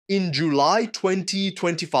In July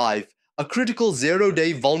 2025, a critical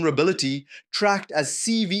zero-day vulnerability tracked as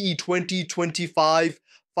CVE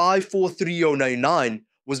 2025-54309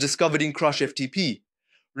 was discovered in CrushFTP.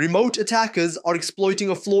 Remote attackers are exploiting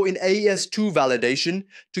a flaw in AS2 validation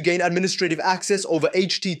to gain administrative access over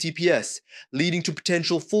HTTPS, leading to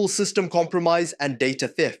potential full system compromise and data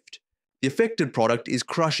theft. The affected product is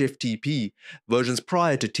CrushFTP, versions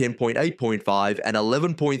prior to 10.8.5 and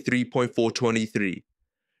 11.3.423.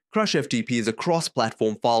 CrushFTP is a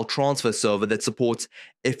cross-platform file transfer server that supports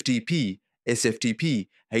FTP, SFTP,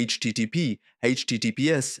 HTTP,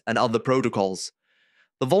 HTTPS, and other protocols.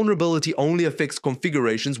 The vulnerability only affects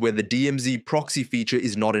configurations where the DMZ proxy feature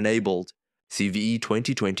is not enabled. CVE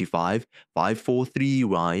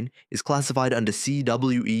 2025-54309 is classified under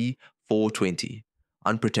CVE 420,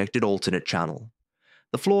 Unprotected Alternate Channel.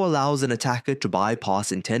 The flaw allows an attacker to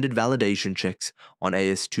bypass intended validation checks on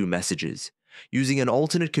AS2 messages, using an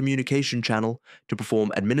alternate communication channel to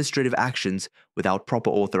perform administrative actions without proper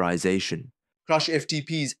authorization.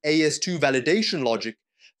 CrushFTP's AS2 validation logic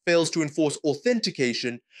fails to enforce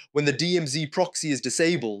authentication when the DMZ proxy is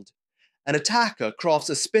disabled. An attacker crafts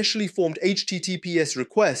a specially formed HTTPS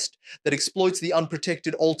request that exploits the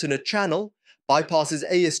unprotected alternate channel, bypasses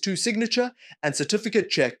AS2 signature and certificate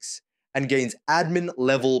checks, and gains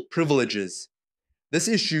admin-level privileges. This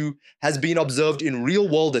issue has been observed in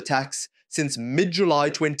real-world attacks since mid-July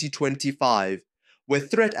 2025, where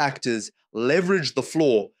threat actors leverage the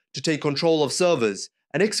flaw to take control of servers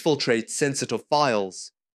and exfiltrate sensitive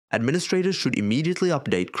files. Administrators should immediately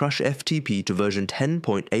update CrushFTP to version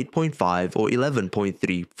 10.8.5 or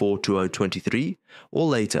 11.3.42023 or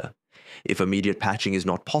later. If immediate patching is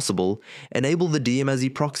not possible, enable the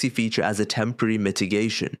DMZ proxy feature as a temporary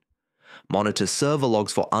mitigation. Monitor server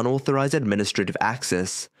logs for unauthorized administrative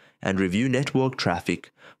access, and review network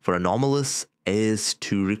traffic for anomalous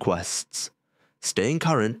AS2 requests. Staying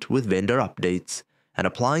current with vendor updates and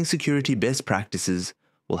applying security best practices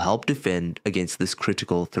will help defend against this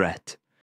critical threat.